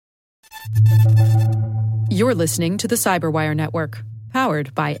You're listening to the Cyberwire Network,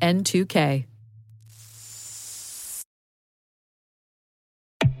 powered by N2K.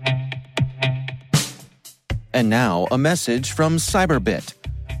 And now, a message from Cyberbit.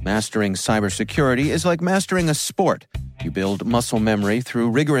 Mastering cybersecurity is like mastering a sport. You build muscle memory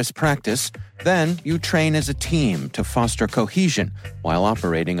through rigorous practice, then you train as a team to foster cohesion while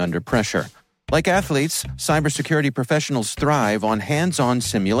operating under pressure. Like athletes, cybersecurity professionals thrive on hands-on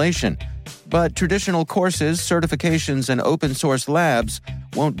simulation. But traditional courses, certifications, and open-source labs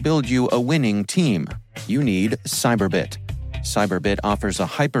won't build you a winning team. You need Cyberbit. Cyberbit offers a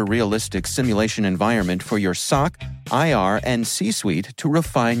hyper-realistic simulation environment for your SOC, IR, and C-suite to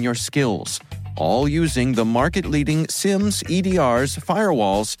refine your skills, all using the market-leading SIMs, EDRs,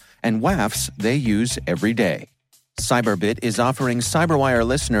 firewalls, and WAFs they use every day. Cyberbit is offering Cyberwire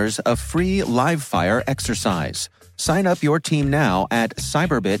listeners a free live-fire exercise. Sign up your team now at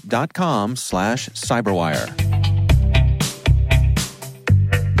cyberbit.com/cyberwire.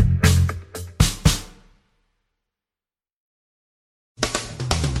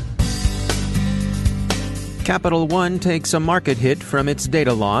 Capital One takes a market hit from its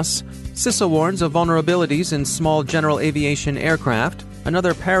data loss. CISA warns of vulnerabilities in small general aviation aircraft.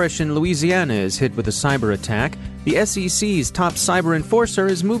 Another parish in Louisiana is hit with a cyber attack. The SEC's top cyber enforcer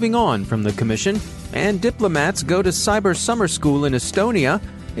is moving on from the commission. And diplomats go to cyber summer school in Estonia.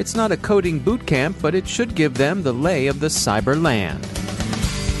 It's not a coding boot camp, but it should give them the lay of the cyber land.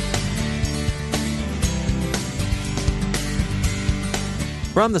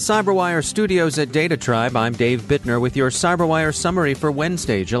 From the Cyberwire studios at Data Tribe, I'm Dave Bittner with your Cyberwire summary for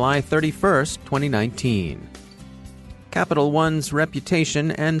Wednesday, July 31st, 2019. Capital One's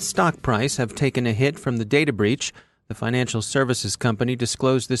reputation and stock price have taken a hit from the data breach, the financial services company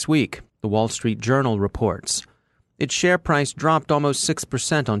disclosed this week, the Wall Street Journal reports. Its share price dropped almost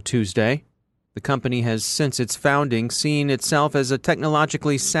 6% on Tuesday. The company has, since its founding, seen itself as a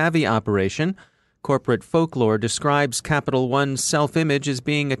technologically savvy operation. Corporate folklore describes Capital One's self-image as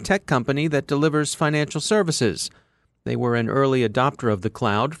being a tech company that delivers financial services. They were an early adopter of the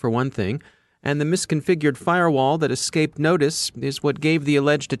cloud, for one thing, and the misconfigured firewall that escaped notice is what gave the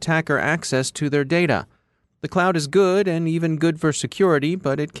alleged attacker access to their data. The cloud is good and even good for security,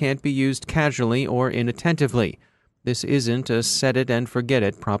 but it can't be used casually or inattentively. This isn't a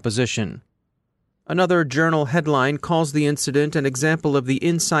set-it-and-forget-it proposition. Another journal headline calls the incident an example of the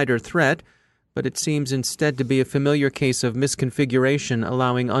insider threat, but it seems instead to be a familiar case of misconfiguration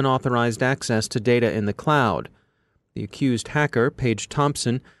allowing unauthorized access to data in the cloud. The accused hacker, Paige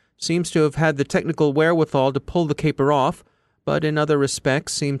Thompson, seems to have had the technical wherewithal to pull the caper off, but in other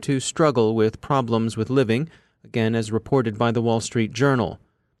respects seemed to struggle with problems with living, again as reported by the Wall Street Journal.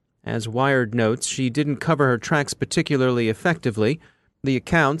 As Wired notes, she didn't cover her tracks particularly effectively. The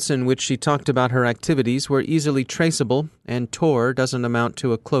accounts in which she talked about her activities were easily traceable, and Tor doesn't amount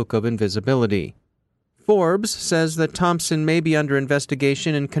to a cloak of invisibility. Forbes says that Thompson may be under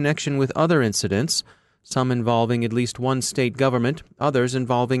investigation in connection with other incidents, some involving at least one state government, others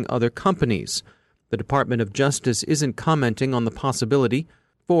involving other companies. The Department of Justice isn't commenting on the possibility.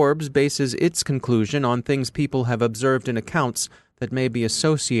 Forbes bases its conclusion on things people have observed in accounts that may be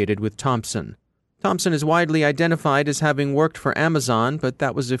associated with Thompson. Thompson is widely identified as having worked for Amazon, but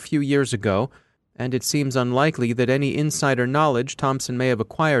that was a few years ago, and it seems unlikely that any insider knowledge Thompson may have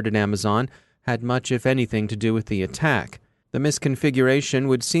acquired at Amazon had much, if anything, to do with the attack. The misconfiguration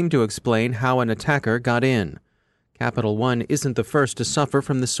would seem to explain how an attacker got in. Capital One isn't the first to suffer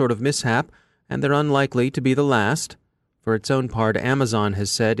from this sort of mishap, and they're unlikely to be the last. For its own part, Amazon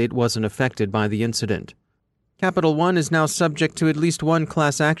has said it wasn't affected by the incident. Capital One is now subject to at least one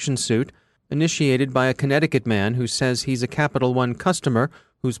class action suit, initiated by a Connecticut man who says he's a Capital One customer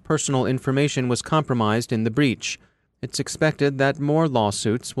whose personal information was compromised in the breach. It's expected that more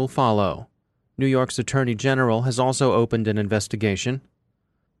lawsuits will follow. New York's Attorney General has also opened an investigation.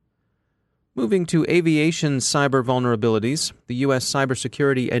 Moving to aviation cyber vulnerabilities, the U.S.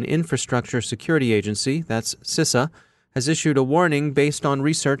 Cybersecurity and Infrastructure Security Agency, that's CISA, has issued a warning based on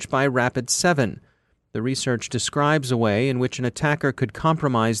research by Rapid7. The research describes a way in which an attacker could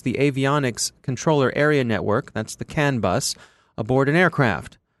compromise the avionics controller area network, that's the CAN bus, aboard an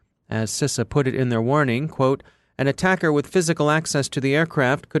aircraft. As CISA put it in their warning, quote, an attacker with physical access to the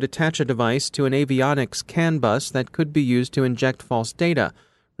aircraft could attach a device to an avionics CAN bus that could be used to inject false data,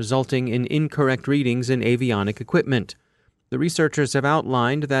 resulting in incorrect readings in avionic equipment. The researchers have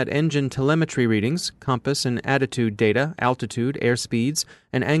outlined that engine telemetry readings, compass and attitude data, altitude, airspeeds,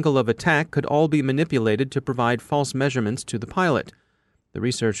 and angle of attack could all be manipulated to provide false measurements to the pilot. The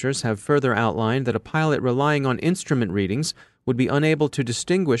researchers have further outlined that a pilot relying on instrument readings would be unable to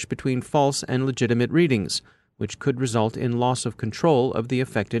distinguish between false and legitimate readings, which could result in loss of control of the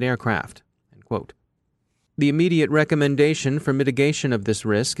affected aircraft. End quote. The immediate recommendation for mitigation of this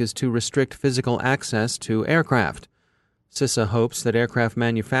risk is to restrict physical access to aircraft. CISA hopes that aircraft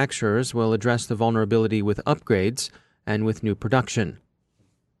manufacturers will address the vulnerability with upgrades and with new production.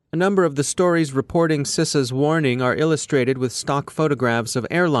 A number of the stories reporting CISA's warning are illustrated with stock photographs of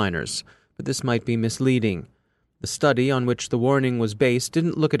airliners, but this might be misleading. The study on which the warning was based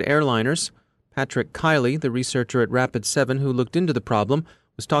didn't look at airliners. Patrick Kiley, the researcher at Rapid7 who looked into the problem,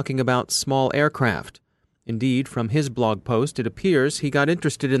 was talking about small aircraft. Indeed, from his blog post, it appears he got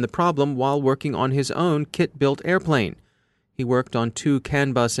interested in the problem while working on his own kit-built airplane. He worked on 2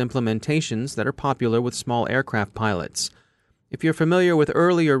 CAN bus implementations that are popular with small aircraft pilots. If you're familiar with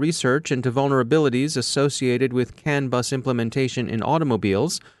earlier research into vulnerabilities associated with CAN bus implementation in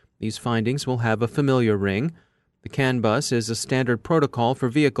automobiles, these findings will have a familiar ring. The CAN bus is a standard protocol for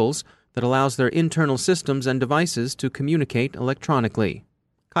vehicles that allows their internal systems and devices to communicate electronically.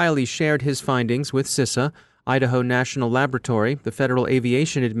 Kiley shared his findings with CISA, Idaho National Laboratory, the Federal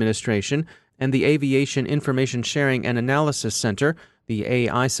Aviation Administration, and the Aviation Information Sharing and Analysis Center, the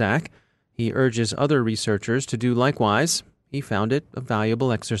AISAC. He urges other researchers to do likewise. He found it a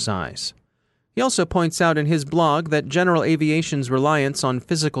valuable exercise. He also points out in his blog that general aviation's reliance on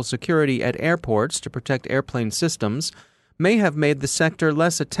physical security at airports to protect airplane systems may have made the sector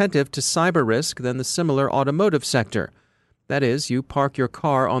less attentive to cyber risk than the similar automotive sector. That is, you park your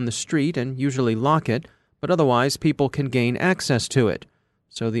car on the street and usually lock it, but otherwise people can gain access to it.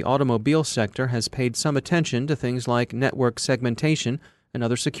 So the automobile sector has paid some attention to things like network segmentation and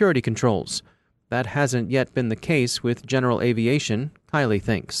other security controls. That hasn't yet been the case with general aviation, Kiley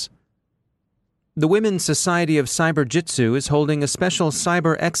thinks. The Women's Society of Cyber Jitsu is holding a special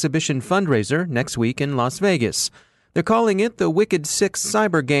cyber exhibition fundraiser next week in Las Vegas. They're calling it the Wicked Six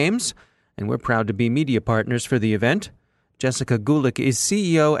Cyber Games, and we're proud to be media partners for the event. Jessica Gulick is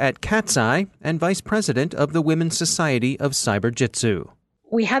CEO at Cat's Eye and Vice President of the Women's Society of Cyber Jitsu.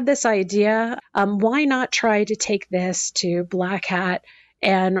 We had this idea, why not try to take this to Black Hat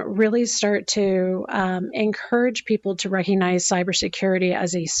and really start to encourage people to recognize cybersecurity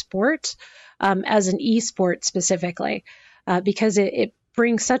as a sport, as an e-sport specifically, because it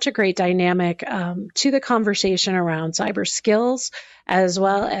brings such a great dynamic to the conversation around cyber skills, as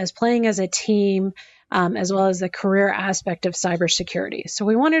well as playing as a team, as well as the career aspect of cybersecurity. So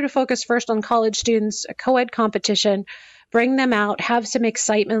we wanted to focus first on college students, a co-ed competition, bring them out, have some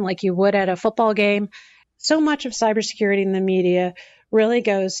excitement like you would at a football game. So much of cybersecurity in the media really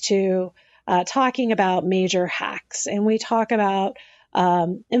goes to talking about major hacks, and we talk about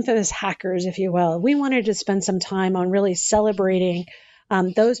infamous hackers, if you will. We wanted to spend some time on really celebrating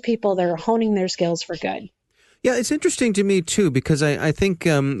those people that are honing their skills for good. Yeah, it's interesting to me, too, because I think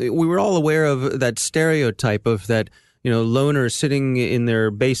we were all aware of that stereotype of that, loner sitting in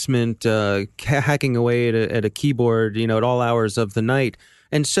their basement, hacking away at a keyboard, at all hours of the night.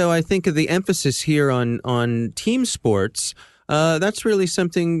 And so I think of the emphasis here on team sports. That's really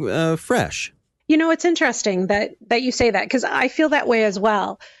something fresh. It's interesting that you say that, because I feel that way as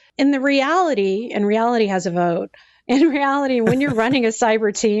well. And reality has a vote. In reality, when you're running a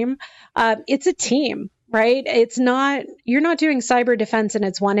cyber team, it's a team, right? You're not doing cyber defense and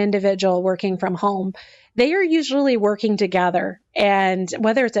it's one individual working from home. They are usually working together. And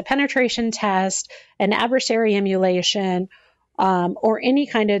whether it's a penetration test, an adversary emulation, or any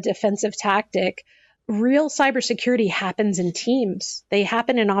kind of defensive tactic, real cybersecurity happens in teams. They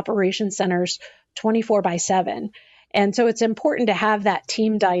happen in operation centers 24/7. And so it's important to have that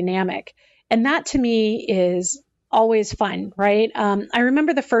team dynamic. And that to me is always fun, right? I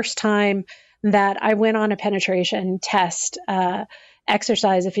remember the first time that I went on a penetration test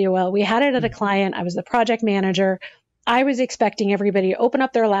exercise, if you will. We had it at a client. I was the project manager. I was expecting everybody to open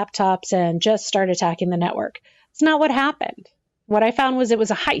up their laptops and just start attacking the network. It's not what happened. What I found was it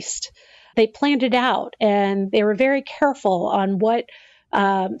was a heist. They planned it out, and they were very careful on what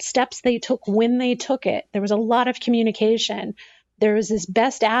steps they took when they took it. There was a lot of communication. There was this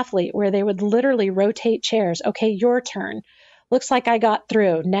best athlete where they would literally rotate chairs. Okay, your turn. Looks like I got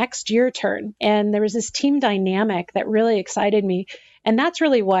through. Next, your turn. And there was this team dynamic that really excited me. And that's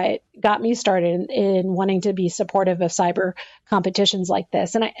really what got me started in wanting to be supportive of cyber competitions like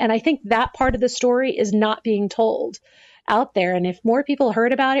this. And I think that part of the story is not being told out there. And if more people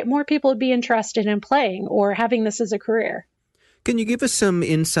heard about it, more people would be interested in playing or having this as a career. Can you give us some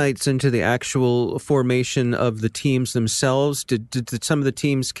insights into the actual formation of the teams themselves? Did some of the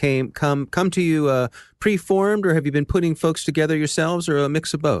teams come to you pre-formed, or have you been putting folks together yourselves, or a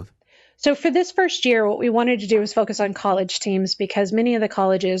mix of both? So for this first year, what we wanted to do was focus on college teams because many of the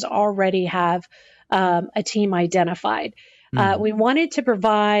colleges already have a team identified. We wanted to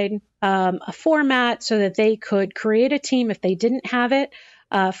provide a format so that they could create a team if they didn't have it.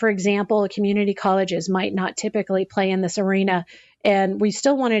 For example, community colleges might not typically play in this arena, and we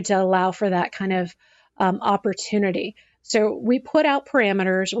still wanted to allow for that kind of opportunity. So we put out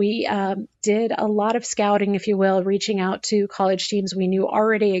parameters. We did a lot of scouting, if you will, reaching out to college teams we knew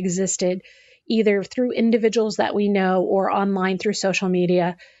already existed, either through individuals that we know or online through social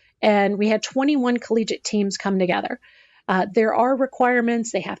media. And we had 21 collegiate teams come together. There are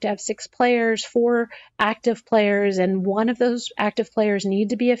requirements. They have to have 6 players, 4 active players, and one of those active players need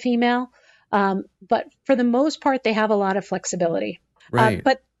to be a female. But for the most part, they have a lot of flexibility. Right.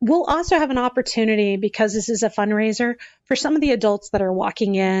 But we'll also have an opportunity, because this is a fundraiser, for some of the adults that are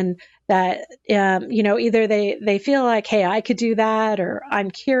walking in that, either they feel like, hey, I could do that, or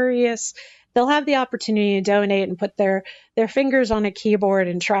I'm curious. They'll have the opportunity to donate and put their fingers on a keyboard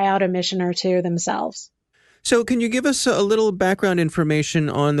and try out a mission or two themselves. So can you give us a little background information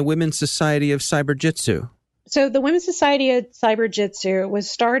on the Women's Society of Cyber Jitsu? So the Women's Society of Cyber Jitsu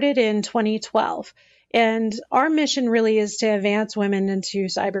was started in 2012. And our mission really is to advance women into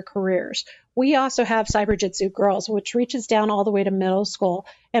cyber careers. We also have Cyber Jitsu Girls, which reaches down all the way to middle school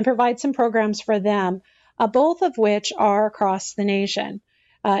and provides some programs for them, both of which are across the nation.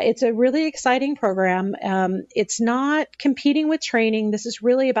 It's a really exciting program. It's not competing with training. This is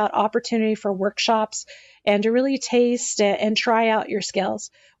really about opportunity for workshops and to really taste and try out your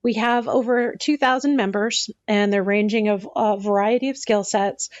skills. We have over 2,000 members, and they're ranging of a variety of skill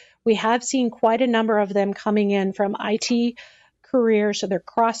sets. We have seen quite a number of them coming in from IT careers, so they're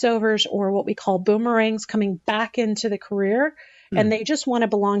crossovers or what we call boomerangs coming back into the career, and they just want to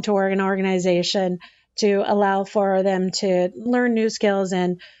belong to an organization to allow for them to learn new skills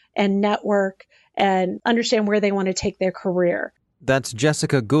and network and understand where they want to take their career. That's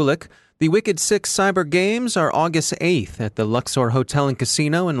Jessica Gulick. The Wicked Six Cyber Games are August 8th at the Luxor Hotel and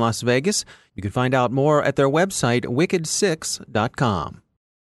Casino in Las Vegas. You can find out more at their website, wickedsix.com.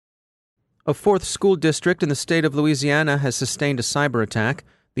 A 4th school district in the state of Louisiana has sustained a cyber attack.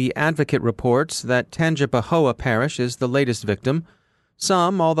 The Advocate reports that Tangipahoa Parish is the latest victim.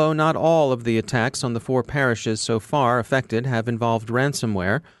 Some, although not all, of the attacks on the 4 parishes so far affected have involved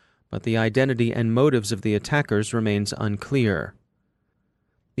ransomware, but the identity and motives of the attackers remains unclear.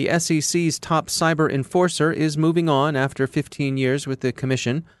 The SEC's top cyber enforcer is moving on after 15 years with the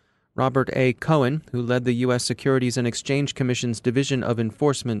commission. Robert A. Cohen, who led the U.S. Securities and Exchange Commission's Division of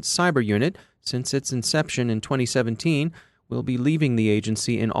Enforcement Cyber Unit since its inception in 2017, will be leaving the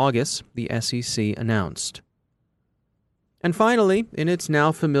agency in August, the SEC announced. And finally, in its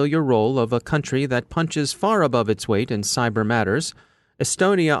now familiar role of a country that punches far above its weight in cyber matters,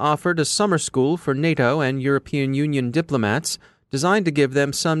 Estonia offered a summer school for NATO and European Union diplomats designed to give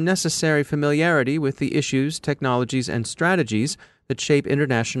them some necessary familiarity with the issues, technologies, and strategies that shape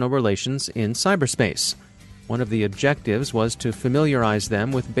international relations in cyberspace. One of the objectives was to familiarize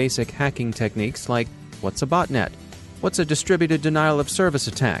them with basic hacking techniques like what's a botnet, what's a distributed denial of service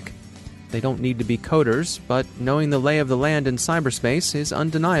attack. They don't need to be coders, but knowing the lay of the land in cyberspace is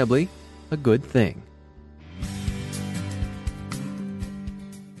undeniably a good thing.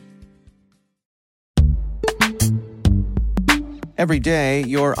 Every day,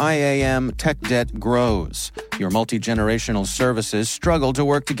 your IAM tech debt grows. Your multi-generational services struggle to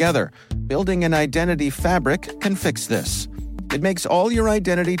work together. Building an identity fabric can fix this. It makes all your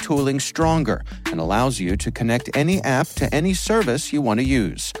identity tooling stronger and allows you to connect any app to any service you want to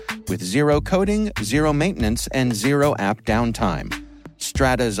use, with zero coding, zero maintenance, and zero app downtime.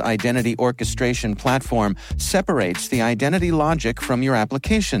 Strata's identity orchestration platform separates the identity logic from your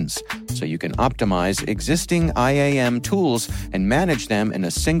applications, so you can optimize existing IAM tools and manage them in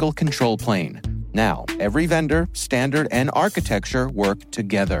a single control plane. Now, every vendor, standard, and architecture work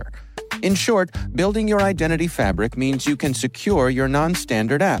together. In short, building your identity fabric means you can secure your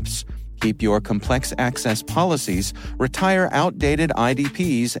non-standard apps, keep your complex access policies, retire outdated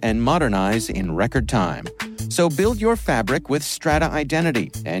IDPs, and modernize in record time. So build your fabric with Strata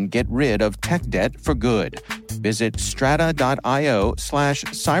Identity and get rid of tech debt for good. Visit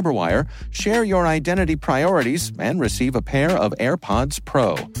strata.io/cyberwire, share your identity priorities, and receive a pair of AirPods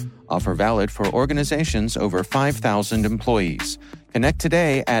Pro. Offer valid for organizations over 5,000 employees. Connect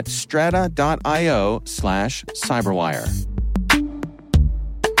today at strata.io/cyberwire.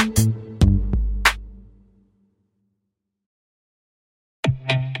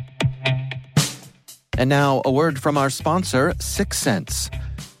 And now, a word from our sponsor, 6 Sense.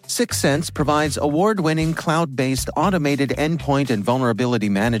 6 Sense provides award-winning cloud-based automated endpoint and vulnerability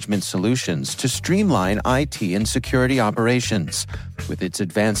management solutions to streamline IT and security operations. With its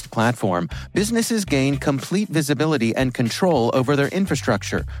advanced platform, businesses gain complete visibility and control over their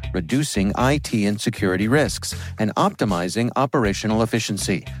infrastructure, reducing IT and security risks and optimizing operational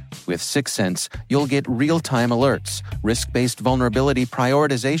efficiency. With 6 Sense, you'll get real-time alerts, risk-based vulnerability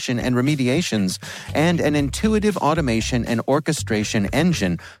prioritization and remediations, and an intuitive automation and orchestration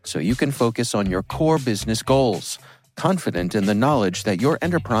engine so you can focus on your core business goals, confident in the knowledge that your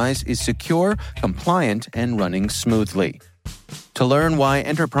enterprise is secure, compliant, and running smoothly. To learn why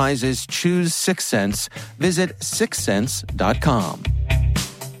enterprises choose 6 Sense, visit 6sense.com.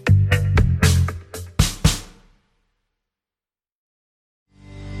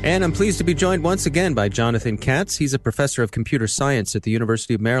 And I'm pleased to be joined once again by Jonathan Katz. He's a professor of computer science at the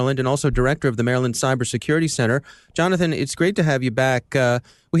University of Maryland and also director of the Maryland Cybersecurity Center. Jonathan, it's great to have you back.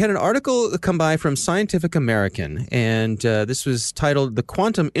 We had an article come by from Scientific American, and this was titled, "The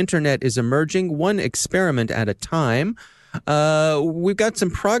Quantum Internet is Emerging, One Experiment at a Time." We've got some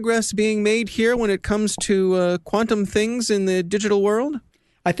progress being made here when it comes to quantum things in the digital world.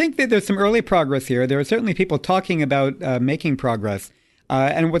 I think that there's some early progress here. There are certainly people talking about making progress.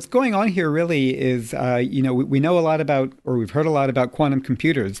 And what's going on here really is, we know a lot about, or we've heard a lot about quantum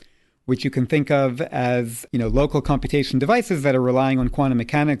computers, which you can think of as, local computation devices that are relying on quantum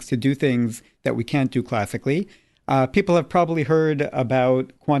mechanics to do things that we can't do classically. People have probably heard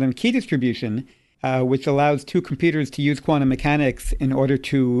about quantum key distribution, which allows two computers to use quantum mechanics in order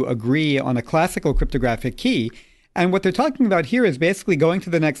to agree on a classical cryptographic key. And what they're talking about here is basically going to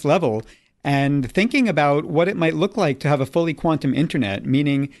the next level and thinking about what it might look like to have a fully quantum internet,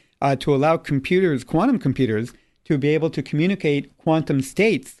 meaning to allow quantum computers, to be able to communicate quantum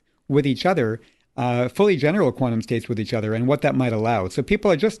states with each other, fully general quantum states with each other, and what that might allow. So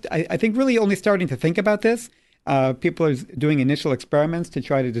people are just, I think, really only starting to think about this. People are doing initial experiments to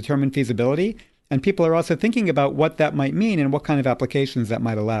try to determine feasibility, and people are also thinking about what that might mean and what kind of applications that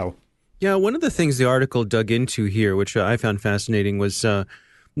might allow. Yeah, one of the things the article dug into here, which I found fascinating, was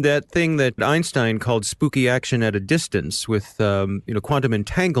that thing that Einstein called spooky action at a distance with, quantum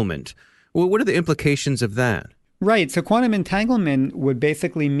entanglement. Well, what are the implications of that? Right. So quantum entanglement would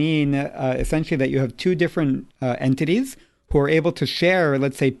basically mean essentially that you have two different entities who are able to share,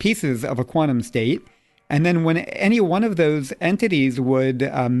 let's say, pieces of a quantum state. And then when any one of those entities would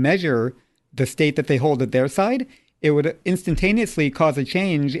measure the state that they hold at their side, it would instantaneously cause a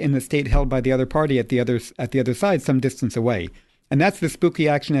change in the state held by the other party at the other side, some distance away. And that's the spooky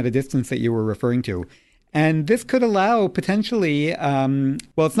action at a distance that you were referring to. And this could allow potentially,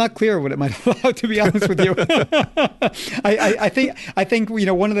 it's not clear what it might allow, to be honest with you. I think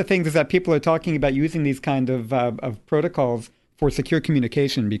one of the things is that people are talking about using these kind of protocols for secure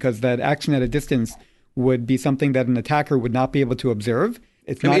communication, because that action at a distance would be something that an attacker would not be able to observe.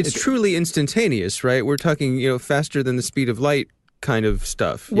 It's truly instantaneous, right? We're talking, faster than the speed of light kind of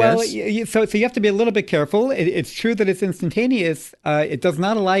stuff. Well, yes? so you have to be a little bit careful. It's true that it's instantaneous. It does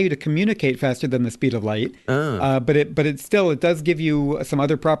not allow you to communicate faster than the speed of light. But it does give you some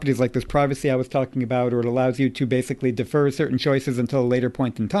other properties like this privacy I was talking about, or it allows you to basically defer certain choices until a later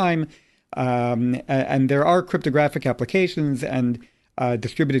point in time. And there are cryptographic applications and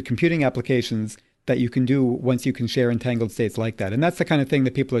distributed computing applications that you can do once you can share entangled states like that. And that's the kind of thing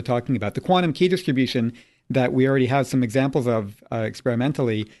that people are talking about. The quantum key distribution that we already have some examples of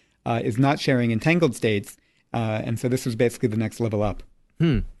experimentally is not sharing entangled states. And so this is basically the next level up.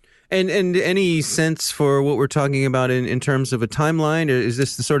 And any sense for what we're talking about in terms of a timeline? Is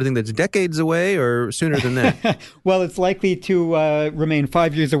this the sort of thing that's decades away or sooner than that? Well, it's likely to remain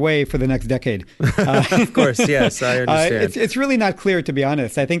 5 years away for the next decade. Of course, yes, I understand. It's really not clear, to be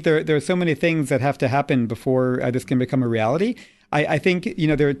honest. I think there are so many things that have to happen before this can become a reality. I think,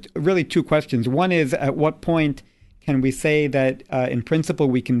 there are really two questions. One is, at what point can we say that, in principle,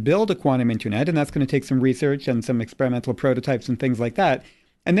 we can build a quantum internet? And that's going to take some research and some experimental prototypes and things like that.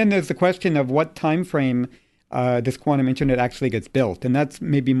 And then there's the question of what time frame this quantum internet actually gets built. And that's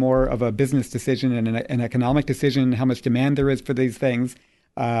maybe more of a business decision and an economic decision, how much demand there is for these things.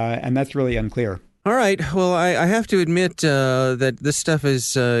 And that's really unclear. All right. Well, I have to admit that this stuff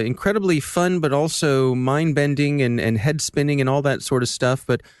is incredibly fun, but also mind-bending and head-spinning and all that sort of stuff.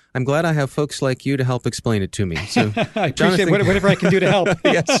 But I'm glad I have folks like you to help explain it to me. So, I appreciate whatever I can do to help.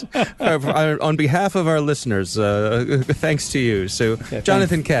 Yes. On behalf of our listeners, thanks to you. So, okay,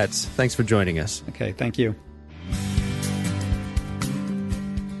 Jonathan Katz, thanks for joining us. Okay, thank you.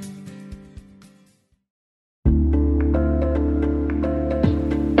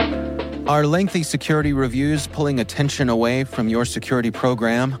 Are lengthy security reviews pulling attention away from your security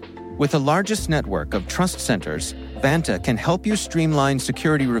program? With the largest network of trust centers, Vanta can help you streamline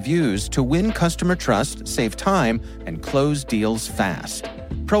security reviews to win customer trust, save time, and close deals fast.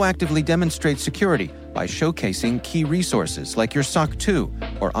 Proactively demonstrate security by showcasing key resources like your SOC 2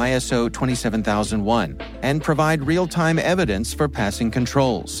 or ISO 27001 and provide real-time evidence for passing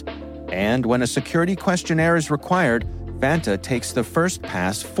controls. And when a security questionnaire is required, Vanta takes the first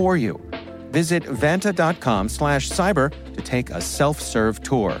pass for you. Visit vanta.com/cyber to take a self-serve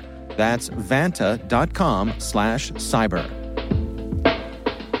tour. That's vanta.com/cyber.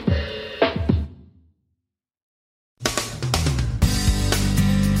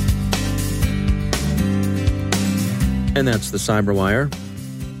 And that's the Cyberwire.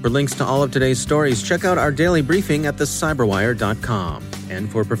 For links to all of today's stories, check out our daily briefing at thecyberwire.com. And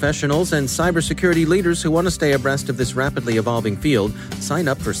for professionals and cybersecurity leaders who want to stay abreast of this rapidly evolving field, sign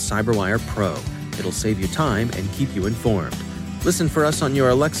up for Cyberwire Pro. It'll save you time and keep you informed. Listen for us on your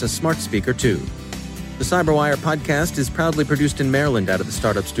Alexa smart speaker, too. The Cyberwire podcast is proudly produced in Maryland out of the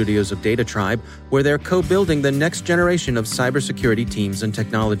startup studios of Data Tribe, where they're co-building the next generation of cybersecurity teams and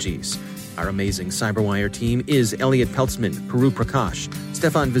technologies. Our amazing Cyberwire team is Elliot Peltzman, Puru Prakash,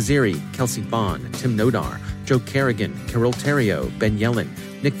 Stefan Vaziri, Kelsey Bond, Tim Nodar, Joe Kerrigan, Carol Terrio, Ben Yellen,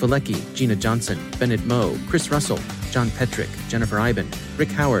 Nick Valecki, Gina Johnson, Bennett Moe, Chris Russell, John Petrick, Jennifer Iben,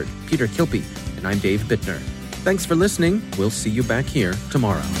 Rick Howard, Peter Kilpie, and I'm Dave Bittner. Thanks for listening. We'll see you back here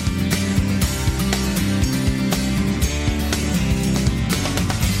tomorrow.